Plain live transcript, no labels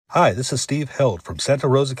Hi, this is Steve Held from Santa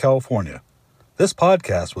Rosa, California. This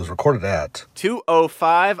podcast was recorded at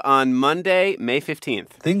 2:05 on Monday, May 15th.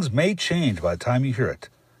 Things may change by the time you hear it.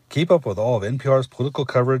 Keep up with all of NPR's political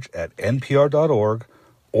coverage at npr.org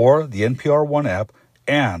or the NPR One app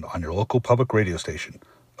and on your local public radio station.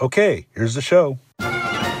 Okay, here's the show.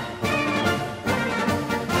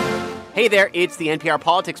 Hey there, it's the NPR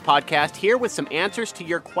Politics Podcast here with some answers to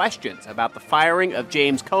your questions about the firing of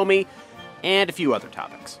James Comey and a few other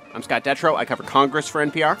topics. I'm Scott Detrow. I cover Congress for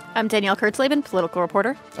NPR. I'm Danielle Kurtzleben, political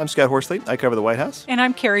reporter. I'm Scott Horsley. I cover the White House. And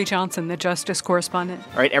I'm Carrie Johnson, the Justice correspondent.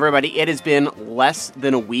 All right, everybody, it has been less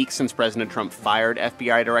than a week since President Trump fired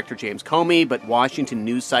FBI Director James Comey, but Washington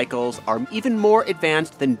news cycles are even more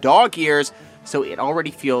advanced than dog years, so it already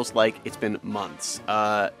feels like it's been months.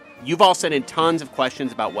 You've all sent in tons of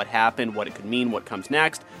questions about what happened, what it could mean, what comes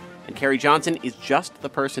next. And Carrie Johnson is just the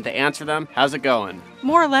person to answer them. How's it going?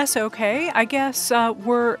 More or less okay. I guess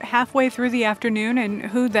we're halfway through the afternoon, and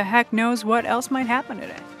who the heck knows what else might happen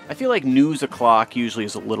today. I feel like news o'clock usually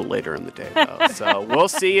is a little later in the day, though. So we'll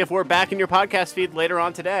see if we're back in your podcast feed later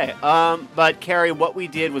on today. But, Carrie, what we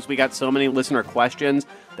did was we got so many listener questions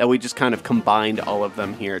that we just kind of combined all of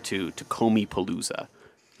them here to Comey-palooza.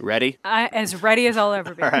 Ready? As ready as I'll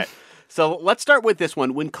ever be. All right. So let's start with this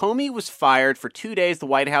one. When Comey was fired for 2 days, the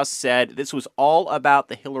White House said this was all about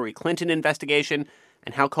the Hillary Clinton investigation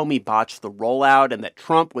and how Comey botched the rollout and that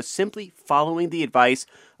Trump was simply following the advice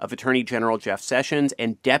of Attorney General Jeff Sessions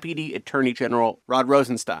and Deputy Attorney General Rod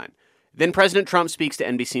Rosenstein. Then President Trump speaks to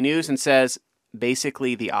NBC News and says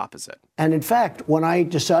basically the opposite. And in fact, when I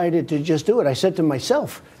decided to just do it, I said to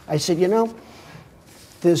myself, I said,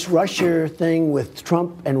 this Russia thing with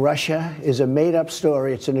Trump and Russia is a made-up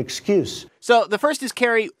story. It's an excuse. So the first is,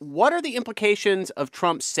 Carrie, what are the implications of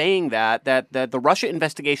Trump saying that the Russia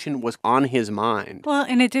investigation was on his mind? Well,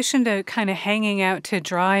 in addition to kind of hanging out to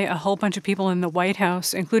dry a whole bunch of people in the White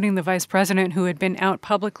House, including the vice president who had been out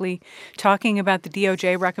publicly talking about the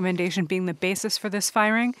DOJ recommendation being the basis for this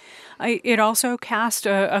firing, it also cast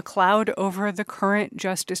a cloud over the current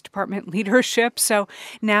Justice Department leadership. So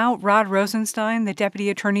now Rod Rosenstein, the Deputy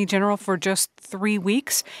Attorney General for just 3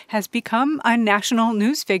 weeks, has become a national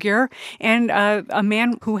news figure and a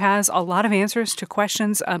man who has a lot of answers to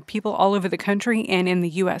questions people all over the country and in the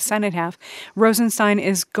U.S. Senate have. Rosenstein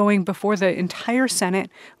is going before the entire Senate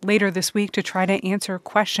later this week to try to answer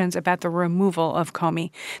questions about the removal of Comey,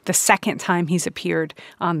 the second time he's appeared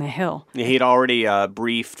on the Hill. He'd already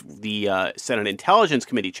briefed the Senate Intelligence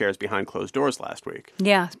Committee chairs behind closed doors last week.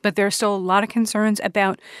 Yeah, but there's still a lot of concerns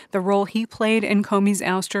about the role he played in Comey's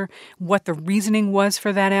ouster, what the reasoning was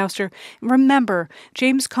for that ouster. Remember,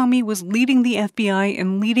 James Comey was leading the FBI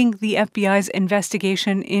and leading the FBI's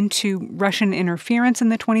investigation into Russian interference in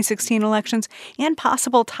the 2016 elections and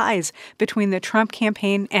possible ties between the Trump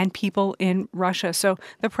campaign and people in Russia. So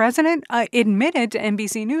the president admitted to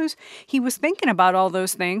NBC News he was thinking about all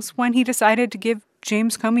those things when he decided to give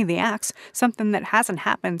James Comey the axe, something that hasn't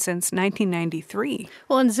happened since 1993.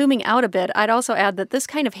 Well, and zooming out a bit, I'd also add that this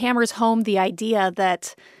kind of hammers home the idea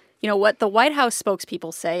that what the White House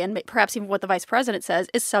spokespeople say, and perhaps even what the vice president says,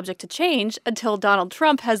 is subject to change until Donald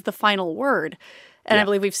Trump has the final word. And I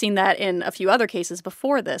believe we've seen that in a few other cases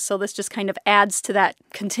before this. So this just kind of adds to that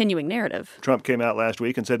continuing narrative. Trump came out last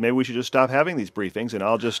week and said maybe we should just stop having these briefings and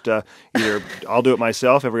I'll just either I'll do it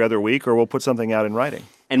myself every other week or we'll put something out in writing.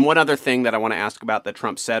 And one other thing that I want to ask about that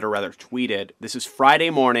Trump said, or rather tweeted, this is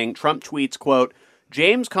Friday morning. Trump tweets, quote,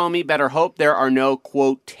 James Comey better hope there are no,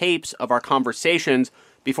 quote, tapes of our conversations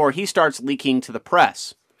before he starts leaking to the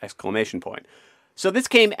press, exclamation point. So this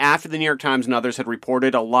came after the New York Times and others had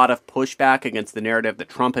reported a lot of pushback against the narrative that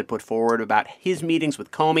Trump had put forward about his meetings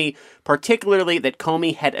with Comey, particularly that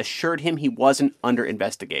Comey had assured him he wasn't under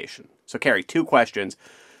investigation. So, Carrie, 2 questions.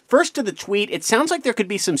 First, to the tweet, it sounds like there could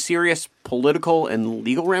be some serious political and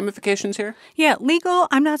legal ramifications here. Yeah, legal,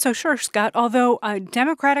 I'm not so sure, Scott, although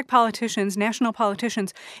Democratic politicians, national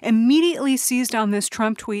politicians, immediately seized on this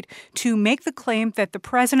Trump tweet to make the claim that the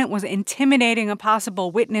president was intimidating a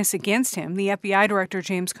possible witness against him, the FBI director,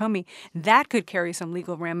 James Comey. That could carry some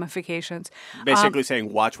legal ramifications. Basically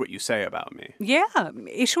saying, watch what you say about me. Yeah,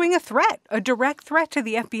 issuing a threat, a direct threat to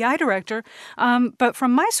the FBI director. But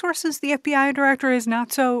from my sources, the FBI director is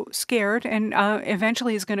not so also scared and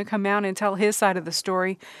eventually is going to come out and tell his side of the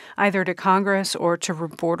story, either to Congress or to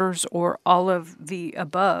reporters or all of the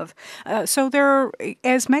above. So there are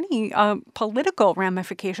as many political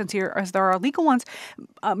ramifications here as there are legal ones.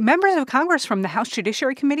 Members of Congress from the House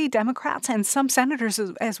Judiciary Committee, Democrats, and some senators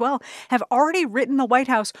as well, have already written the White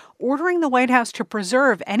House, ordering the White House to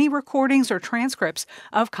preserve any recordings or transcripts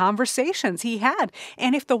of conversations he had.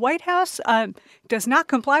 And if the White House does not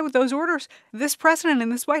comply with those orders, this president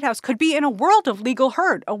and this White House could be in a world of legal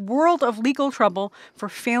hurt, a world of legal trouble for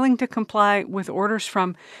failing to comply with orders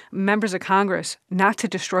from members of Congress not to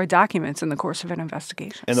destroy documents in the course of an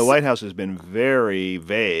investigation. And the White House has been very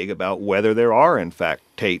vague about whether there are, in fact,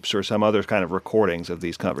 tapes or some other kind of recordings of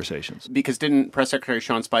these conversations. Because didn't Press Secretary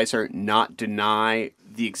Sean Spicer not deny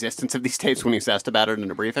the existence of these tapes when he was asked about it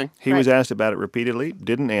in a briefing? He was asked about it repeatedly,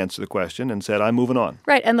 didn't answer the question, and said, I'm moving on.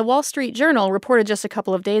 Right. And the Wall Street Journal reported just a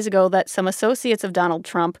couple of days ago that some associates of Donald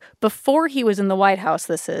Trump, before he was in the White House,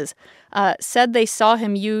 said they saw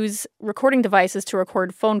him use recording devices to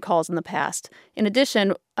record phone calls in the past. In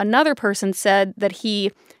addition, another person said that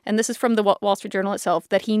he, and this is from the Wall Street Journal itself,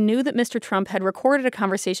 that he knew that Mr. Trump had recorded a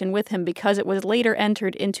conversation with him because it was later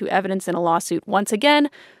entered into evidence in a lawsuit, once again,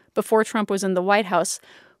 before Trump was in the White House.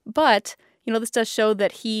 But, this does show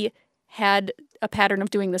that he had a pattern of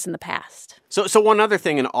doing this in the past. So one other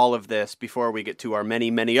thing in all of this, before we get to our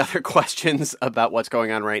many, many other questions about what's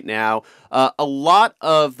going on right now, a lot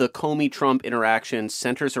of the Comey-Trump interaction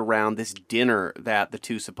centers around this dinner that the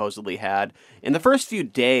two supposedly had. In the first few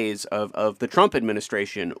days of the Trump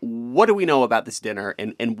administration, what do we know about this dinner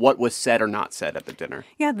and what was said or not said at the dinner?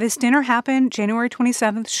 Yeah, this dinner happened January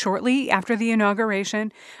 27th, shortly after the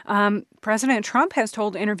inauguration. President Trump has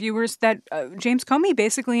told interviewers that James Comey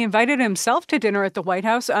basically invited himself to dinner at the White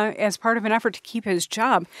House as part of an effort to keep his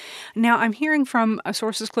job. Now, I'm hearing from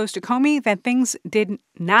sources close to Comey that things did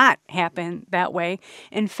not happen that way.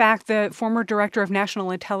 In fact, the former director of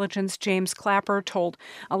national intelligence, James Clapper, told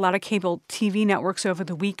a lot of cable TV networks over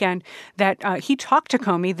the weekend that he talked to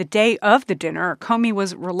Comey the day of the dinner. Comey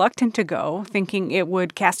was reluctant to go, thinking it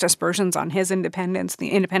would cast aspersions on his independence,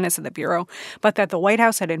 the independence of the Bureau, but that the White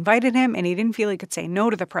House had invited him and he didn't feel he could say no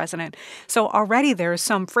to the president. So already there is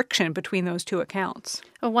some friction between those two accounts.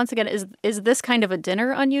 Well, once again, is this kind of a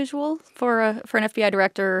dinner unusual for an FBI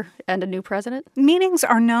director and a new president? Meetings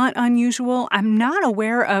are not unusual. I'm not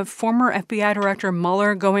aware of former FBI Director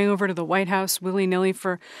Mueller going over to the White House willy-nilly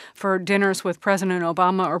for dinners with President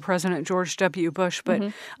Obama or President George W. Bush.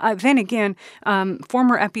 But then again,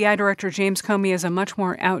 former FBI Director James Comey is a much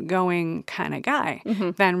more outgoing kind of guy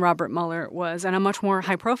than Robert Mueller was, and a much more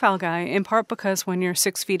high-profile guy, in part because when you're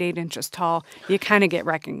 6 feet 8 inches tall, you kind of get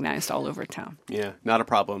recognized all over town. Yeah, not a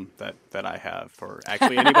problem that I have, or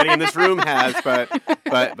actually anybody in this room has,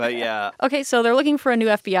 but yeah. Okay, so they're looking for a new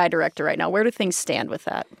FBI director right now. Where do things stand with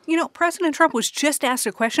that? President Trump was just asked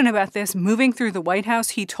a question about this moving through the White House.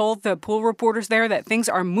 He told the pool reporters there that things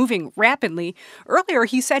are moving rapidly. Earlier,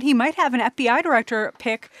 he said he might have an FBI director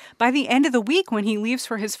pick by the end of the week when he leaves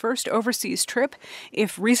for his first overseas trip.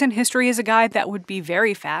 If recent history is a guide, that would be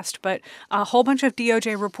very fast. But a whole bunch of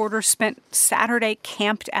DOJ reporters spent Saturday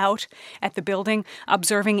camped out at the building,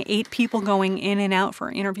 observing 8 people going in and out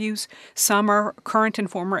for interviews. Some are current and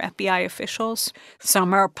former FBI officials.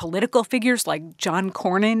 Some are political figures like John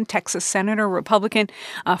Cornyn, Texas Senator, Republican,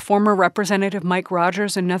 former Representative Mike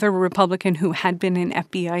Rogers, another Republican who had been an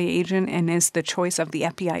FBI agent and is the choice of the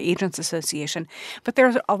FBI Agents Association. But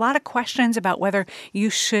there's a lot of questions about whether you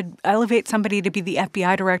should elevate somebody to be the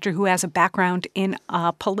FBI director who has a background in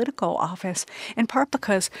a political office, in part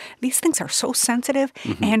because these things are so sensitive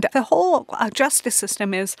and the whole justice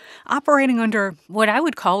system is operating under what I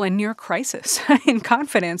would call a near crisis in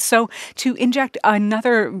confidence. So to inject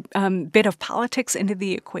another bit of politics into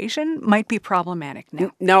the equation might be problematic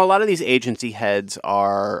now. Now, a lot of these agency heads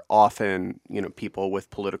are often, people with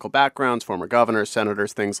political backgrounds, former governors,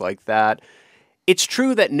 senators, things like that. It's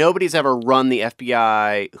true that nobody's ever run the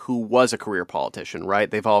FBI who was a career politician, right?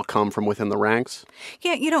 They've all come from within the ranks.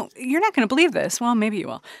 Yeah, you're not going to believe this. Well, maybe you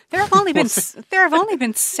will. There have only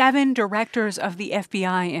been 7 directors of the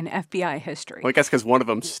FBI in FBI history. Well, I guess because one of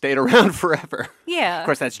them stayed around forever. Yeah. Of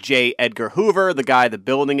course, that's J. Edgar Hoover, the guy the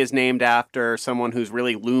building is named after, someone who's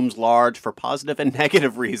really looms large for positive and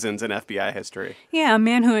negative reasons in FBI history. Yeah, a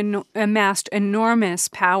man who amassed enormous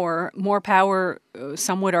power, more power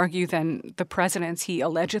some would argue, than the presidents he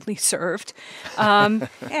allegedly served.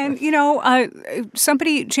 Somebody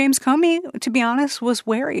James Comey, to be honest, was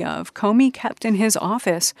wary of. Comey kept in his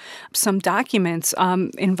office some documents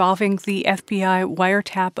involving the FBI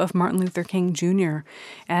wiretap of Martin Luther King Jr.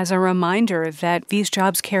 as a reminder that these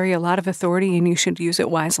jobs carry a lot of authority and you should use it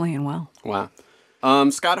wisely and well. Wow.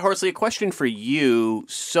 Scott Horsley, a question for you.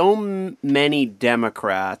 So many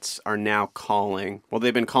Democrats are now calling, well,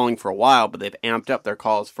 they've been calling for a while, but they've amped up their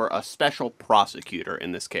calls for a special prosecutor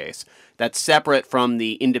in this case. That's separate from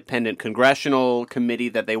the independent congressional committee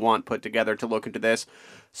that they want put together to look into this.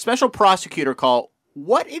 Special prosecutor call.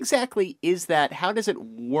 What exactly is that? How does it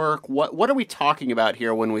work? What are we talking about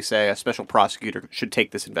here when we say a special prosecutor should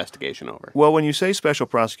take this investigation over? Well, when you say special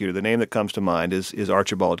prosecutor, the name that comes to mind is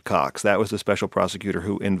Archibald Cox. That was the special prosecutor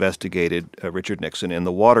who investigated Richard Nixon in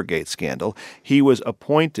the Watergate scandal. He was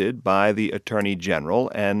appointed by the Attorney General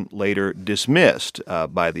and later dismissed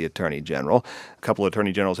by the Attorney General. A couple of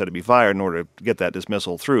Attorney Generals had to be fired in order to get that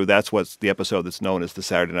dismissal through. That's what's the episode that's known as the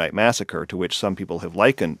Saturday Night Massacre, to which some people have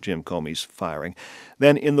likened Jim Comey's firing.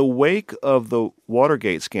 Then in the wake of the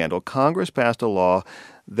Watergate scandal, Congress passed a law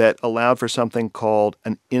that allowed for something called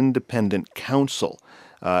an independent counsel.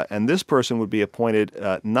 And this person would be appointed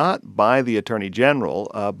not by the Attorney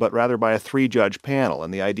General, but rather by a 3-judge panel.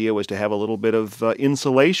 And the idea was to have a little bit of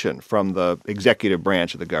insulation from the executive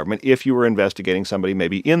branch of the government if you were investigating somebody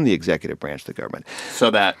maybe in the executive branch of the government.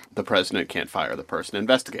 So that the president can't fire the person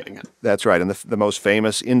investigating it. That's right. And the most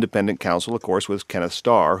famous independent counsel, of course, was Kenneth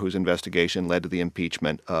Starr, whose investigation led to the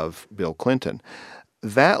impeachment of Bill Clinton.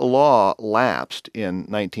 That law lapsed in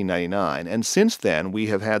 1999, and since then we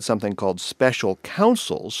have had something called special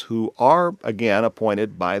counsels who are, again,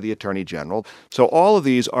 appointed by the Attorney General. So all of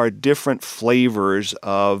these are different flavors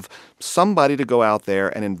of somebody to go out there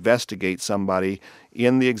and investigate somebody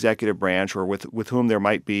in the executive branch or with whom there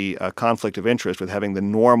might be a conflict of interest with having the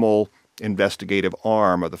normal investigative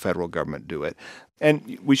arm of the federal government do it.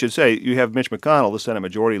 And we should say you have Mitch McConnell, the Senate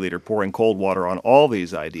Majority Leader, pouring cold water on all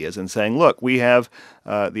these ideas and saying, look, we have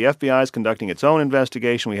the FBI is conducting its own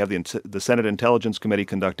investigation. We have the Senate Intelligence Committee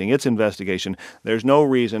conducting its investigation. There's no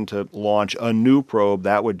reason to launch a new probe.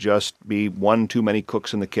 That would just be one too many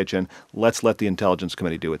cooks in the kitchen. Let's let the Intelligence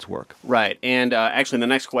Committee do its work. Right. And actually, the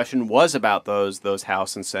next question was about those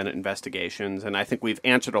House and Senate investigations, and I think we've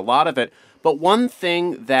answered a lot of it. But one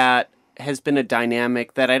thing that has been a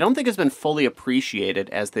dynamic that I don't think has been fully appreciated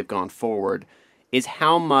as they've gone forward is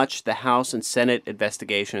how much the House and Senate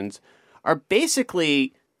investigations are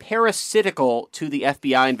basically parasitical to the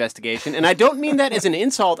FBI investigation. And I don't mean that as an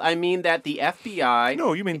insult. I mean that the FBI...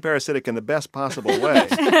 No, you mean parasitic in the best possible way.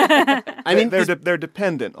 I mean, they're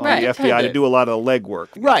dependent on the FBI to do a lot of the legwork.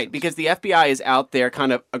 Right, because the FBI is out there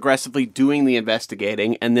kind of aggressively doing the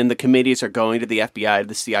investigating, and then the committees are going to the FBI, to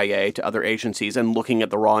the CIA, to other agencies, and looking at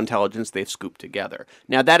the raw intelligence they've scooped together.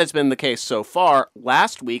 Now, that has been the case so far.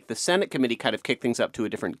 Last week, the Senate committee kind of kicked things up to a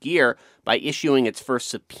different gear by issuing its first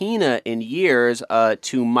subpoena in years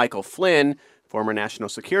to Michael Flynn, former national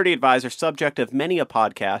security advisor, subject of many a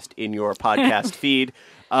podcast in your podcast feed,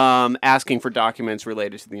 asking for documents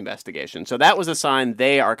related to the investigation. So that was a sign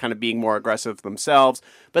they are kind of being more aggressive themselves,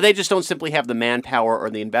 but they just don't simply have the manpower or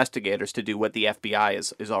the investigators to do what the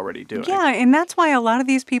FBI is already doing. Yeah, and that's why a lot of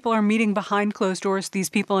these people are meeting behind closed doors, these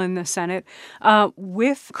people in the Senate,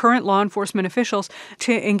 with current law enforcement officials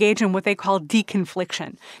to engage in what they call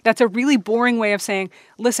deconfliction. That's a really boring way of saying,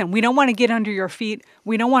 listen, we don't want to get under your feet.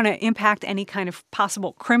 We don't want to impact any kind of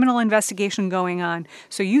possible criminal investigation going on.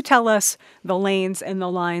 So you tell us the lanes and the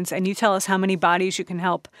lines, and you tell us how many bodies you can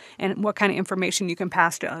help and what kind of information you can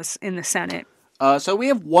pass to us in the Senate. So we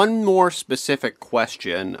have one more specific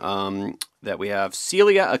question that we have.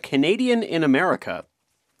 Celia, a Canadian in America.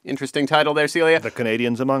 Interesting title there, Celia. The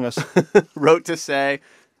Canadians among us. Wrote to say,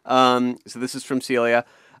 so this is from Celia.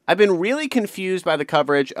 I've been really confused by the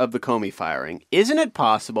coverage of the Comey firing. Isn't it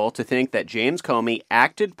possible to think that James Comey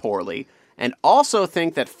acted poorly and also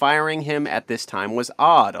think that firing him at this time was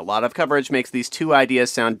odd? A lot of coverage makes these two ideas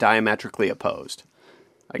sound diametrically opposed.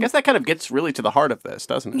 I guess that kind of gets really to the heart of this,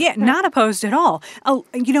 doesn't it? Yeah, not opposed at all.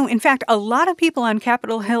 In fact, a lot of people on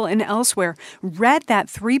Capitol Hill and elsewhere read that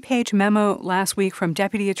 3-page memo last week from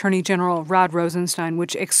Deputy Attorney General Rod Rosenstein,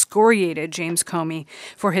 which excoriated James Comey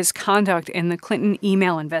for his conduct in the Clinton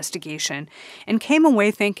email investigation, and came away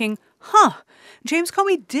thinking, James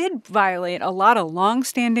Comey did violate a lot of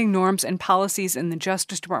longstanding norms and policies in the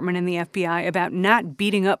Justice Department and the FBI about not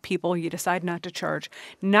beating up people you decide not to charge,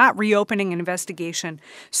 not reopening an investigation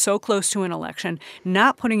so close to an election,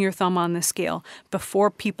 not putting your thumb on the scale before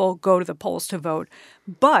people go to the polls to vote.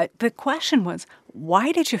 But the question was,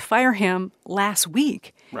 why did you fire him last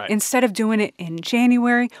week instead of doing it in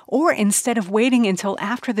January, or instead of waiting until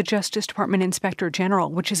after the Justice Department Inspector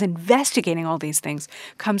General, which is investigating all these things,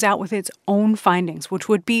 comes out with its own findings, which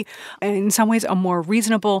would be in some ways a more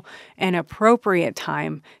reasonable and appropriate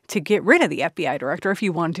time to get rid of the FBI director if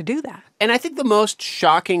you wanted to do that. And I think the most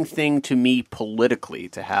shocking thing to me politically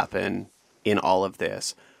to happen in all of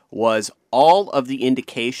this was all of the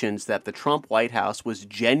indications that the Trump White House was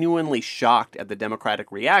genuinely shocked at the Democratic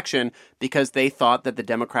reaction because they thought that the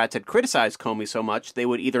Democrats had criticized Comey so much they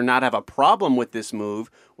would either not have a problem with this move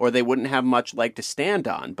or they wouldn't have much leg to stand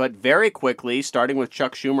on. But very quickly, starting with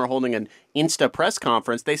Chuck Schumer holding an Insta press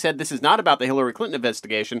conference, they said this is not about the Hillary Clinton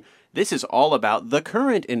investigation. This is all about the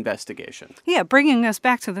current investigation. Yeah, bringing us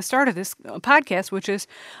back to the start of this podcast, which is,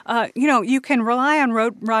 you can rely on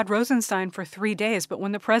Rod Rosenstein for 3 days, but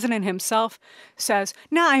when the president himself says,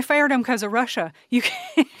 no, I fired him because of Russia, you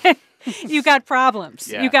got problems.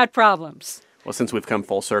 Yeah. You got problems. Well, since we've come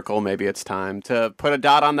full circle, maybe it's time to put a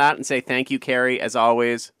dot on that and say thank you, Carrie, as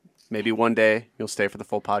always. Maybe one day you'll stay for the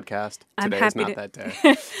full podcast. Today is not that day.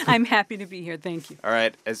 I'm happy to be here. Thank you. All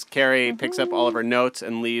right. As Carrie picks up all of her notes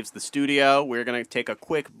and leaves the studio, we're going to take a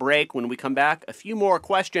quick break. When we come back, a few more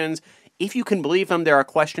questions. If you can believe them, there are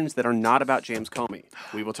questions that are not about James Comey.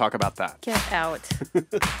 We will talk about that. Get out.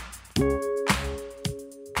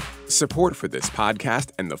 Support for this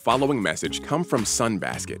podcast and the following message come from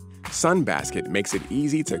Sunbasket. Sunbasket makes it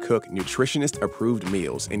easy to cook nutritionist-approved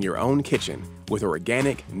meals in your own kitchen with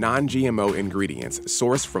organic, non-GMO ingredients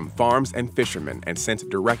sourced from farms and fishermen and sent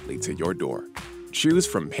directly to your door. Choose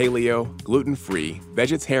from paleo, gluten-free,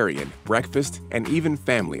 vegetarian, breakfast, and even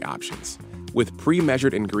family options. With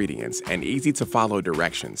pre-measured ingredients and easy-to-follow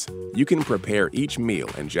directions, you can prepare each meal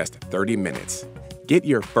in just 30 minutes. Get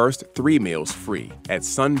your first 3 meals free at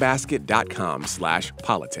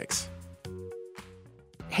sunbasket.com/politics.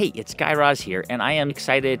 Hey, it's Guy Raz here, and I am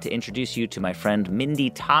excited to introduce you to my friend Mindy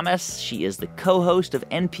Thomas. She is the co-host of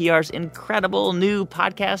NPR's incredible new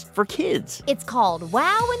podcast for kids. It's called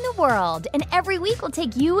Wow in the World, and every week we'll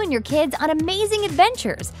take you and your kids on amazing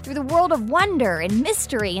adventures through the world of wonder and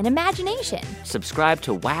mystery and imagination. Subscribe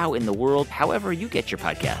to Wow in the World however you get your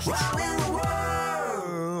podcasts. Wow in the world.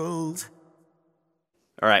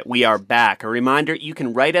 All right, we are back. A reminder, you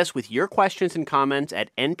can write us with your questions and comments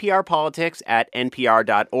at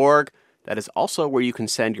nprpolitics@npr.org. That is also where you can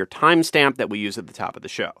send your timestamp that we use at the top of the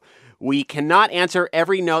show. We cannot answer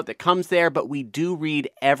every note that comes there, but we do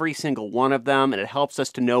read every single one of them, and it helps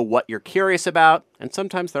us to know what you're curious about. And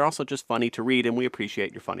sometimes they're also just funny to read, and we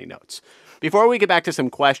appreciate your funny notes. Before we get back to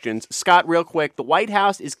some questions, Scott, real quick, the White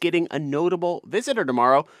House is getting a notable visitor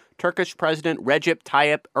tomorrow, Turkish President Recep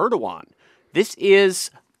Tayyip Erdogan. This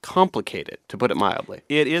is complicated, to put it mildly.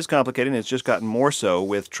 It is complicated, and it's just gotten more so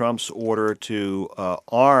with Trump's order to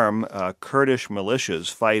arm Kurdish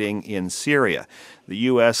militias fighting in Syria. The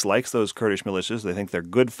U.S. likes those Kurdish militias. They think they're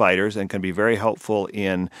good fighters and can be very helpful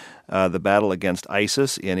in the battle against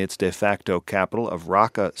ISIS in its de facto capital of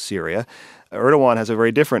Raqqa, Syria. Erdogan has a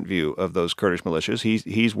very different view of those Kurdish militias.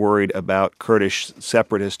 He's worried about Kurdish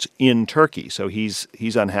separatists in Turkey, so he's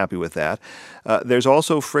unhappy with that. There's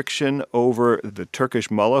also friction over the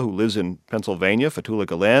Turkish mullah who lives in Pennsylvania, Fethullah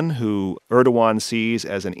Gulen, who Erdogan sees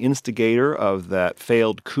as an instigator of that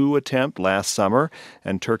failed coup attempt last summer,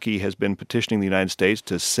 and Turkey has been petitioning the United States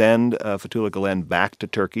to send Fethullah Gulen back to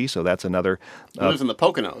Turkey, so that's another... He lives in the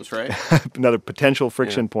Poconos, right? Another potential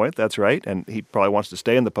friction point, that's right, and he probably wants to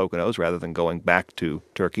stay in the Poconos rather than going back to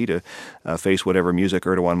Turkey to face whatever music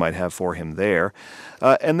Erdogan might have for him there.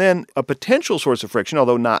 And then a potential source of friction,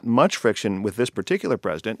 although not much friction with this particular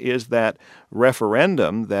president, is that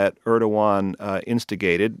referendum that Erdogan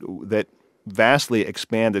instigated that vastly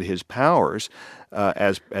expanded his powers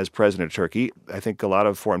as president of Turkey. I think a lot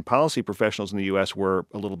of foreign policy professionals in the U.S. were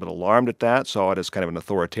a little bit alarmed at that, saw it as kind of an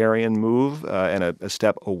authoritarian move and a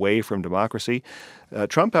step away from democracy.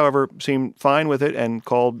 Trump, however, seemed fine with it and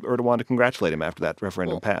called Erdogan to congratulate him after that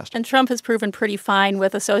referendum passed. And Trump has proven pretty fine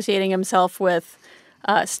with associating himself with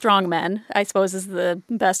strong men, I suppose is the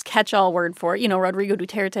best catch-all word for it. You know, Rodrigo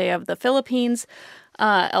Duterte of the Philippines,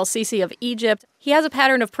 El-Sisi of Egypt. He has a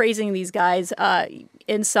pattern of praising these guys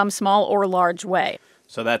in some small or large way.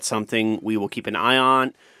 So that's something we will keep an eye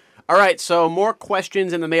on. All right, so more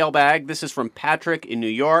questions in the mailbag. This is from Patrick in New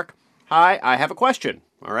York. Hi, I have a question.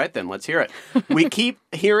 All right, then, let's hear it. We keep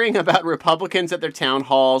hearing about Republicans at their town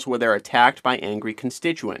halls where they're attacked by angry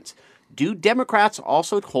constituents. Do Democrats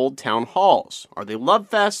also hold town halls? Are they love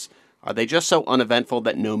fests? Are they just so uneventful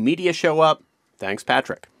that no media show up? Thanks,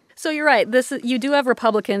 Patrick. So you're right. You do have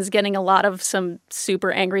Republicans getting a lot of some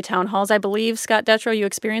super angry town halls. I believe, Scott Detrow, you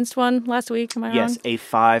experienced one last week. Am I wrong? Yes, a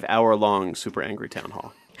 5-hour-long super angry town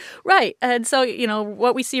hall. Right. And so,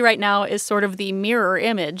 what we see right now is sort of the mirror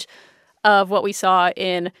image of what we saw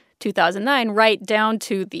in 2009, right down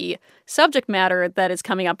to the subject matter that is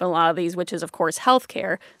coming up in a lot of these, which is, of course,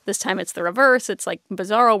 healthcare. This time it's the reverse. It's like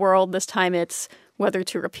Bizarro World. This time it's whether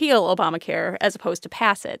to repeal Obamacare as opposed to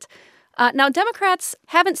pass it. Now, Democrats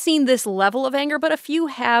haven't seen this level of anger, but a few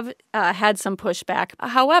have had some pushback.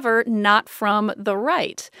 However, not from the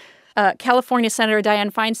right. California Senator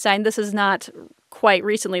Dianne Feinstein, this is not quite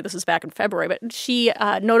recently, this is back in February, but she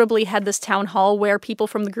notably had this town hall where people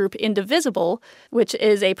from the group Indivisible, which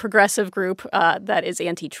is a progressive group that is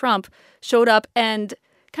anti-Trump, showed up and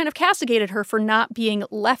kind of castigated her for not being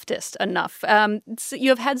leftist enough. So you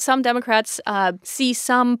have had some Democrats see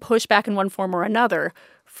some pushback in one form or another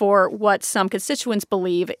for what some constituents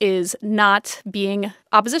believe is not being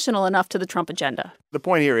oppositional enough to the Trump agenda. The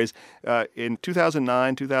point here is in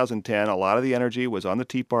 2009, 2010, a lot of the energy was on the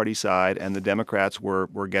Tea Party side, and the Democrats were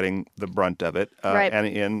getting the brunt of it. Right. And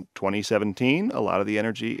in 2017, a lot of the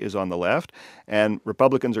energy is on the left, and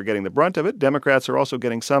Republicans are getting the brunt of it. Democrats are also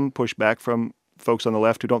getting some pushback from folks on the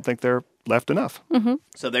left who don't think they're left enough. Mm-hmm.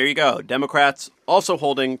 So there you go. Democrats also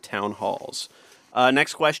holding town halls.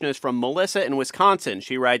 Next question is from Melissa in Wisconsin.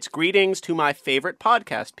 She writes, "Greetings to my favorite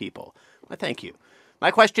podcast people." Well, thank you.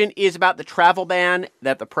 My question is about the travel ban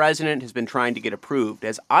that the president has been trying to get approved.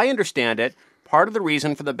 As I understand it, part of the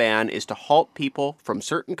reason for the ban is to halt people from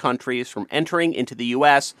certain countries from entering into the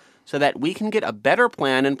U.S. so that we can get a better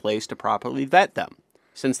plan in place to properly vet them.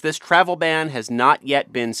 Since this travel ban has not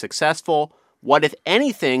yet been successful, what, if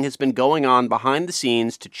anything, has been going on behind the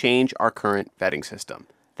scenes to change our current vetting system?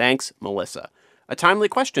 Thanks, Melissa. A timely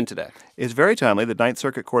question today. It's very timely. The Ninth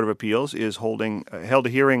Circuit Court of Appeals is held a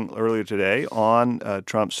hearing earlier today on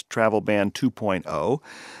Trump's travel ban 2.0.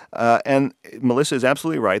 And Melissa is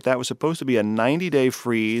absolutely right. That was supposed to be a 90-day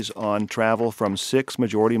freeze on travel from 6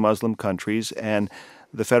 majority Muslim countries, and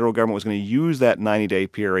the federal government was going to use that 90-day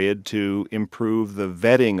period to improve the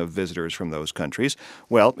vetting of visitors from those countries.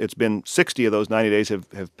 Well, it's been 60 of those 90 days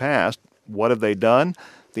have passed. What have they done?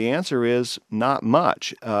 The answer is not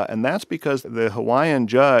much, and that's because the Hawaiian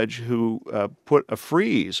judge who put a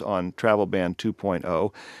freeze on Travel Ban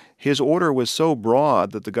 2.0, his order was so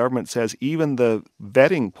broad that the government says even the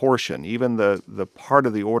vetting portion, even the part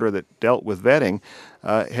of the order that dealt with vetting,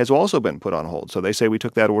 has also been put on hold. So they say we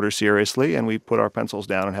took that order seriously and we put our pencils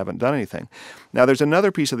down and haven't done anything. Now, there's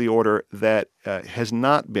another piece of the order that has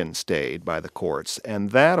not been stayed by the courts,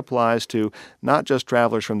 and that applies to not just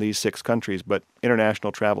travelers from these 6 countries, but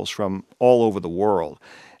international travels from all over the world.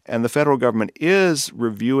 And the federal government is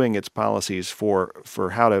reviewing its policies for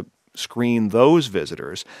how to screen those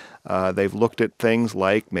visitors. They've looked at things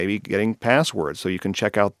like maybe getting passwords so you can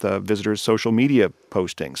check out the visitors' social media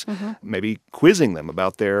postings, maybe quizzing them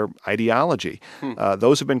about their ideology.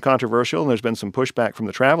 Those have been controversial, and there's been some pushback from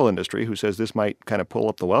the travel industry who says this might kind of pull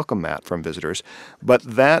up the welcome mat from visitors. But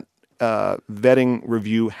that vetting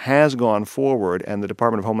review has gone forward, and the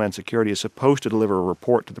Department of Homeland Security is supposed to deliver a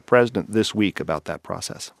report to the president this week about that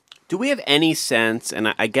process. Do we have any sense,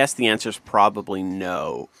 and I guess the answer is probably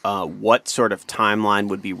no, what sort of timeline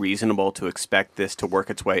would be reasonable to expect this to work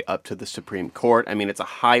its way up to the Supreme Court? I mean, it's a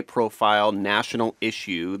high-profile national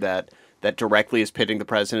issue that directly is pitting the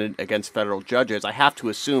president against federal judges. I have to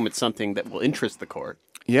assume it's something that will interest the court.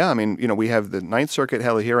 Yeah, I mean, we have the Ninth Circuit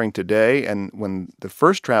held a hearing today, and when the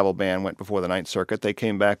first travel ban went before the Ninth Circuit, they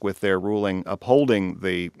came back with their ruling upholding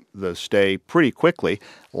the stay pretty quickly.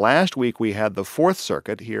 Last week, we had the Fourth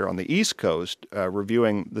Circuit here on the East Coast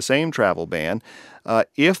reviewing the same travel ban.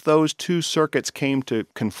 If those 2 circuits came to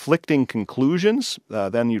conflicting conclusions,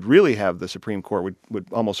 then you'd really have the Supreme Court would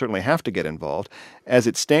almost certainly have to get involved. As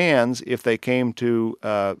it stands, if they came to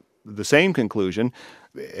the same conclusion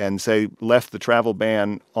and say left the travel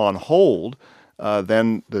ban on hold,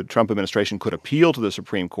 then the Trump administration could appeal to the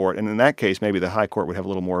Supreme Court. And in that case, maybe the high court would have a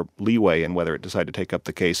little more leeway in whether it decided to take up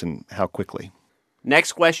the case and how quickly.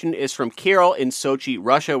 Next question is from Kirill in Sochi,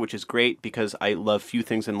 Russia, which is great because I love few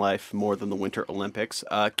things in life more than the Winter Olympics.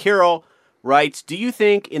 Kirill writes, do you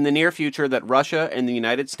think in the near future that Russia and the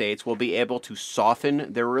United States will be able to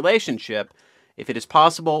soften their relationship? If it is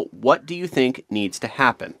possible, what do you think needs to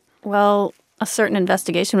happen? Well, a certain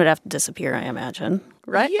investigation would have to disappear, I imagine.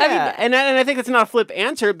 right? Yeah, and I think that's not a flip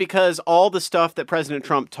answer because all the stuff that President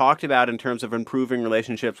Trump talked about in terms of improving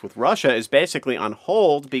relationships with Russia is basically on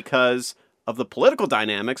hold because of the political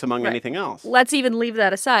dynamics among anything else. Let's even leave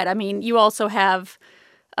that aside. I mean, you also have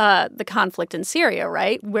the conflict in Syria,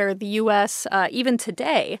 right, where the U.S., even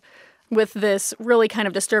today, with this really kind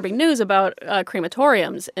of disturbing news about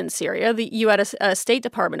crematoriums in Syria, you had a State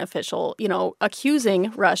Department official,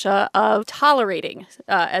 accusing Russia of tolerating,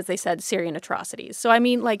 as they said, Syrian atrocities. So, I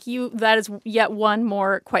mean, that is yet one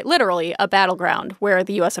more, quite literally, a battleground where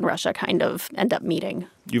the U.S. and Russia kind of end up meeting.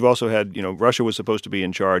 You've also had, Russia was supposed to be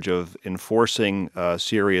in charge of enforcing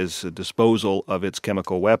Syria's disposal of its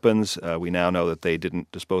chemical weapons. We now know that they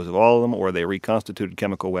didn't dispose of all of them, or they reconstituted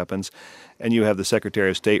chemical weapons. And you have the Secretary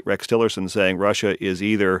of State, Rex Tillerson, saying Russia is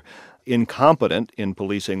either incompetent in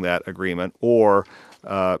policing that agreement or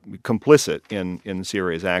complicit in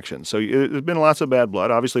Syria's actions. So there's been lots of bad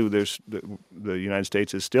blood. Obviously, the United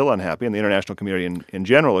States is still unhappy, and the international community in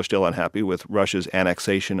general are still unhappy with Russia's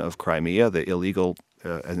annexation of Crimea, the illegal,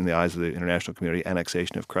 in the eyes of the international community,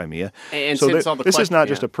 annexation of Crimea. And so since this is not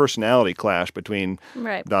just a personality clash between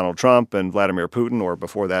Donald Trump and Vladimir Putin, or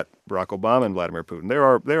before that, Barack Obama and Vladimir Putin.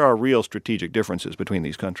 There are real strategic differences between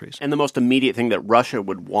these countries. And the most immediate thing that Russia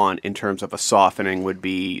would want in terms of a softening would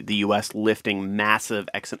be the U.S. lifting massive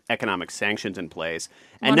economic sanctions in place.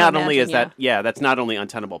 And not only is that, that's not only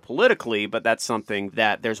untenable politically, but that's something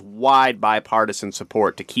that there's wide bipartisan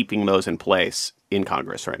support to keeping those in place in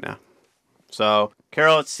Congress right now. So,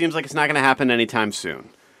 Carol, it seems like it's not going to happen anytime soon.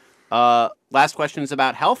 Last question is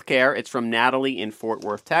about healthcare. It's from Natalie in Fort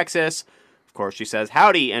Worth, Texas. Of course, she says,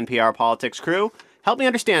 "Howdy, NPR Politics crew. Help me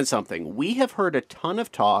understand something. We have heard a ton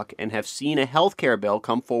of talk and have seen a healthcare bill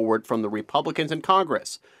come forward from the Republicans in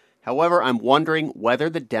Congress. However, I'm wondering whether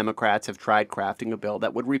the Democrats have tried crafting a bill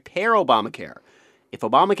that would repair Obamacare. If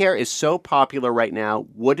Obamacare is so popular right now,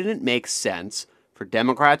 wouldn't it make sense for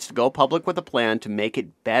Democrats to go public with a plan to make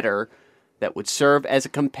it better that would serve as a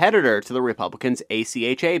competitor to the Republicans'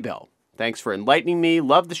 ACHA bill? Thanks for enlightening me.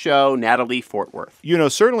 Love the show. Natalie, Fort Worth."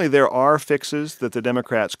 Certainly there are fixes that the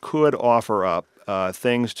Democrats could offer up,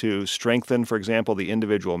 things to strengthen, for example, the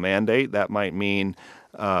individual mandate. That might mean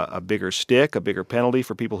a bigger stick, a bigger penalty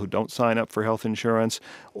for people who don't sign up for health insurance,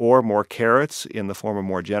 or more carrots in the form of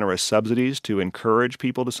more generous subsidies to encourage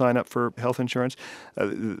people to sign up for health insurance.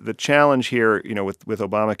 The challenge here, with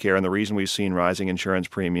Obamacare, and the reason we've seen rising insurance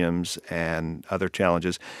premiums and other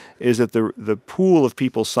challenges, is that the pool of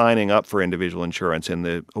people signing up for individual insurance in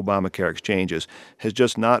the Obamacare exchanges has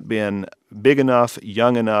just not been big enough,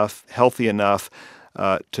 young enough, healthy enough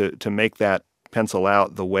to make that pencil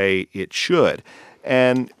out the way it should.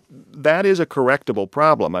 And that is a correctable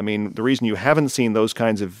problem. I mean, the reason you haven't seen those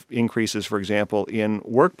kinds of increases, for example, in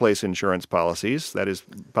workplace insurance policies, that is,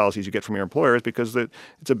 policies you get from your employer, is because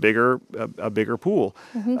it's a bigger pool.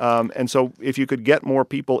 Mm-hmm. And so if you could get more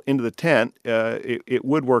people into the tent, it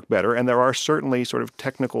would work better. And there are certainly sort of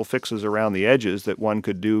technical fixes around the edges that one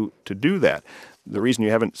could do to do that. The reason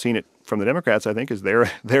you haven't seen it from the Democrats, I think, is they're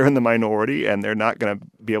in the minority and they're not going to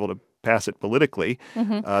be able to pass it politically.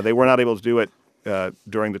 Mm-hmm. They were not able to do it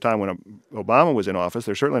during the time when Obama was in office.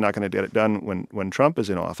 They're certainly not going to get it done when Trump is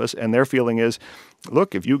in office. And their feeling is,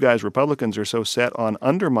 look, if you guys Republicans are so set on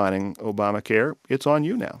undermining Obamacare, it's on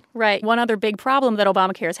you now. Right. One other big problem that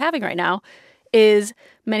Obamacare is having right now is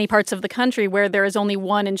many parts of the country where there is only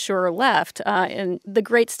one insurer left. In the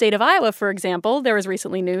great state of Iowa, for example, there was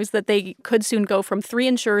recently news that they could soon go from 3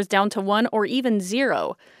 insurers down to 1 or even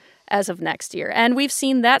 0 as of next year. And we've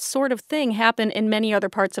seen that sort of thing happen in many other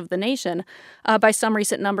parts of the nation. By some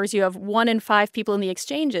recent numbers, you have 1 in 5 people in the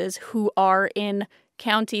exchanges who are in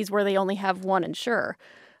counties where they only have 1 insurer.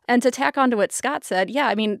 And to tack on to what Scott said,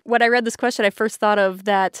 when I read this question, I first thought of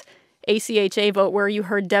that ACHA vote where you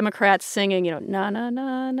heard Democrats singing, na, na,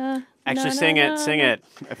 na, na. Actually, sing it.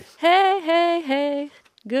 Hey, hey, hey,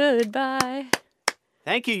 goodbye.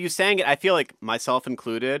 Thank you. You sang it. I feel like myself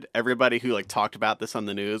included, everybody who talked about this on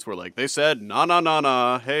the news were like, they said, na, na, na,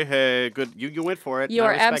 na, hey, hey, good. You went for it. You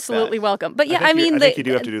are absolutely welcome. But I think you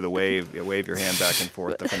do have to do the wave your hand back and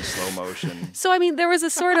forth, the kind of slow motion. So, there was a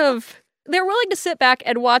sort of, they're willing to sit back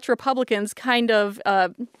and watch Republicans kind of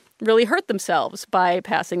really hurt themselves by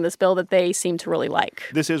passing this bill that they seem to really like.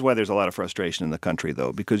 This is why there's a lot of frustration in the country,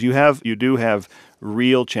 though, because you do have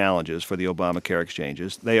real challenges for the Obamacare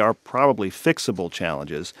exchanges. They are probably fixable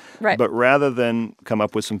challenges. Right. But rather than come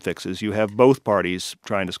up with some fixes, you have both parties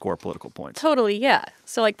trying to score political points. Totally, yeah.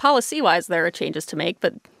 So, policy-wise, there are changes to make,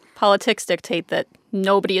 but politics dictate that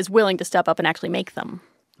nobody is willing to step up and actually make them.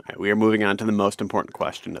 All right, we are moving on to the most important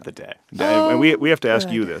question of the day. And we have to ask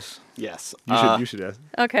you this. Yes. You should ask.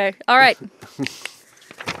 Okay. All right.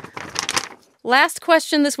 Last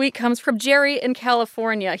question this week comes from Jerry in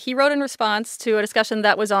California. He wrote in response to a discussion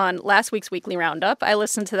that was on last week's Weekly Roundup. I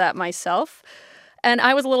listened to that myself, and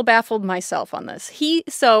I was a little baffled myself on this.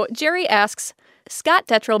 So Jerry asks, Scott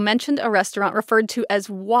Detrow mentioned a restaurant referred to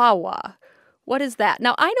as Wawa. What is that?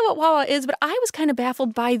 Now, I know what Wawa is, but I was kind of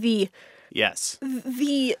baffled by Yes.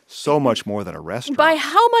 So much more than a restaurant. by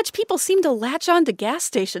how much people seem to latch on to gas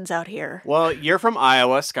stations out here. Well, you're from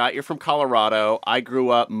Iowa, Scott. You're from Colorado. I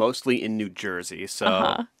grew up mostly in New Jersey,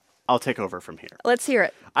 so I'll take over from here. Let's hear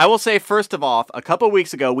it. I will say, first of all, a couple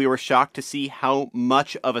weeks ago, we were shocked to see how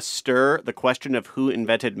much of a stir the question of who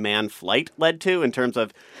invented manned flight led to in terms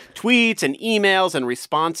of tweets and emails and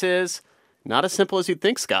responses. Not as simple as you'd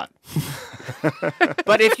think, Scott.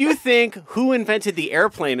 But if you think who invented the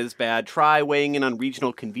airplane is bad, try weighing in on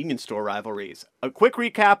regional convenience store rivalries. A quick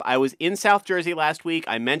recap, I was in South Jersey last week.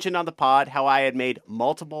 I mentioned on the pod how I had made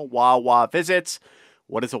multiple Wawa visits.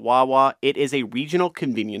 What is a Wawa? It is a regional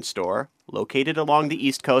convenience store located along the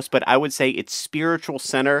East Coast, but I would say its spiritual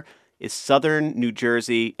center is southern New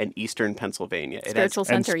Jersey and eastern Pennsylvania. Spiritual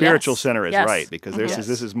center, spiritual yes. center is Yes. right, because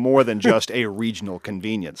this is more than just a regional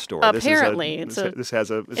convenience store. Apparently, this has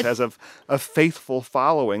a faithful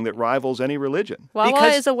following that rivals any religion. Wawa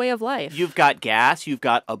Because is a way of life. You've got gas, you've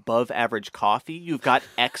got above average coffee, you've got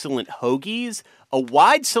excellent hoagies, a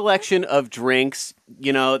wide selection of drinks.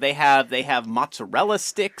 You know, they have mozzarella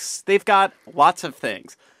sticks. They've got lots of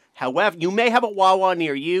things. However, you may have a Wawa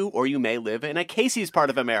near you, or you may live in a Casey's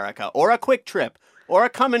part of America, or a Quick Trip, or a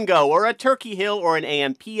Come and Go, or a Turkey Hill, or an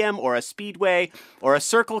AM/PM, or a Speedway, or a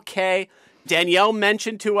Circle K. Danielle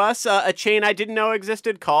mentioned to us a chain I didn't know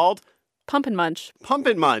existed called Pump and Munch. Pump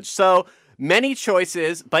and Munch. So many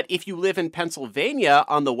choices, but if you live in Pennsylvania,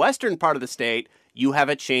 on the western part of the state, you have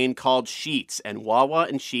a chain called Sheetz, and Wawa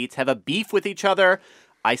and Sheetz have a beef with each other.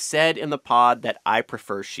 I said in the pod that I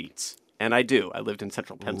prefer Sheetz. And I do. I lived in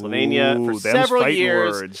central Pennsylvania for several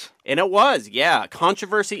years. Words. And it was, yeah.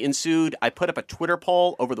 Controversy ensued. I put up a Twitter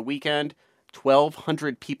poll over the weekend.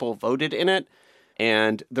 1,200 people voted in it.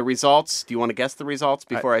 And the results, do you want to guess the results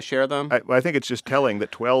before I share them? I think it's just telling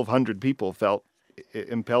that 1,200 people felt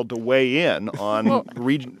impelled to weigh in on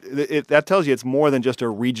region. That tells you it's more than just a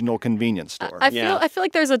regional convenience store. I feel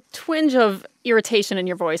like there's a twinge of irritation in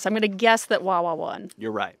your voice. I'm going to guess that Wawa won.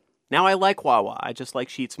 You're right. Now, I like Wawa. I just like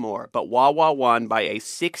Sheetz more. But Wawa won by a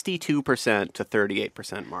 62% to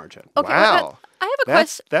 38% margin. Okay, wow. I have a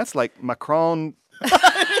question. That's like Macron.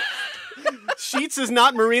 Sheetz is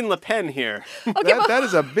not Marine Le Pen here. Okay, that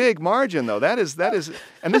is a big margin, though. That is,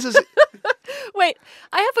 and this is. Wait,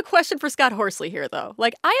 I have a question for Scott Horsley here, though.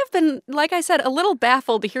 Like, I have been, like I said, a little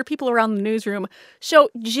baffled to hear people around the newsroom show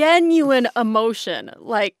genuine emotion,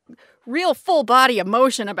 like real full body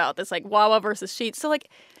emotion about this, like Wawa versus Sheetz. So, like,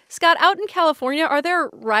 Scott, out in California, are there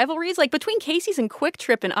rivalries? Like, between Casey's and Quick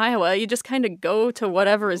Trip in Iowa, you just kind of go to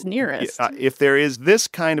whatever is nearest. If there is this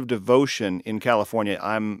kind of devotion in California,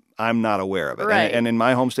 I'm not aware of it. Right. And in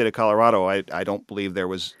my home state of Colorado, I don't believe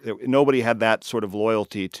nobody had that sort of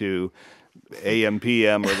loyalty to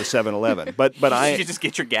AM/PM or the 7-Eleven. But you just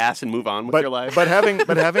get your gas and move on with your life. But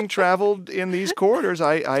having traveled in these corridors,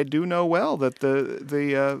 I do know well that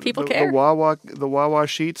People care. the Wawa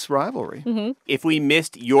Sheetz rivalry. Mm-hmm. If we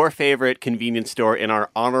missed your favorite convenience store in our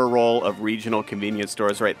honor roll of regional convenience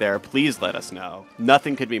stores right there, please let us know.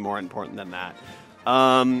 Nothing could be more important than that.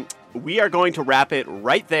 We are going to wrap it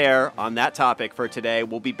right there on that topic for today.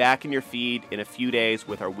 We'll be back in your feed in a few days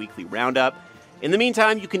with our weekly roundup. In the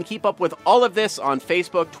meantime, you can keep up with all of this on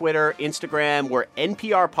Facebook, Twitter, Instagram. We're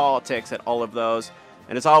NPR Politics at all of those.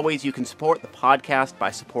 And as always, you can support the podcast by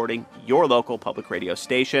supporting your local public radio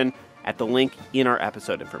station at the link in our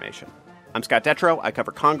episode information. I'm Scott Detrow. I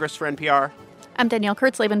cover Congress for NPR. I'm Danielle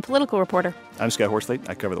Kurtzleben, political reporter. I'm Scott Horsley.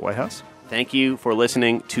 I cover the White House. Thank you for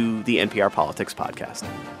listening to the NPR Politics Podcast.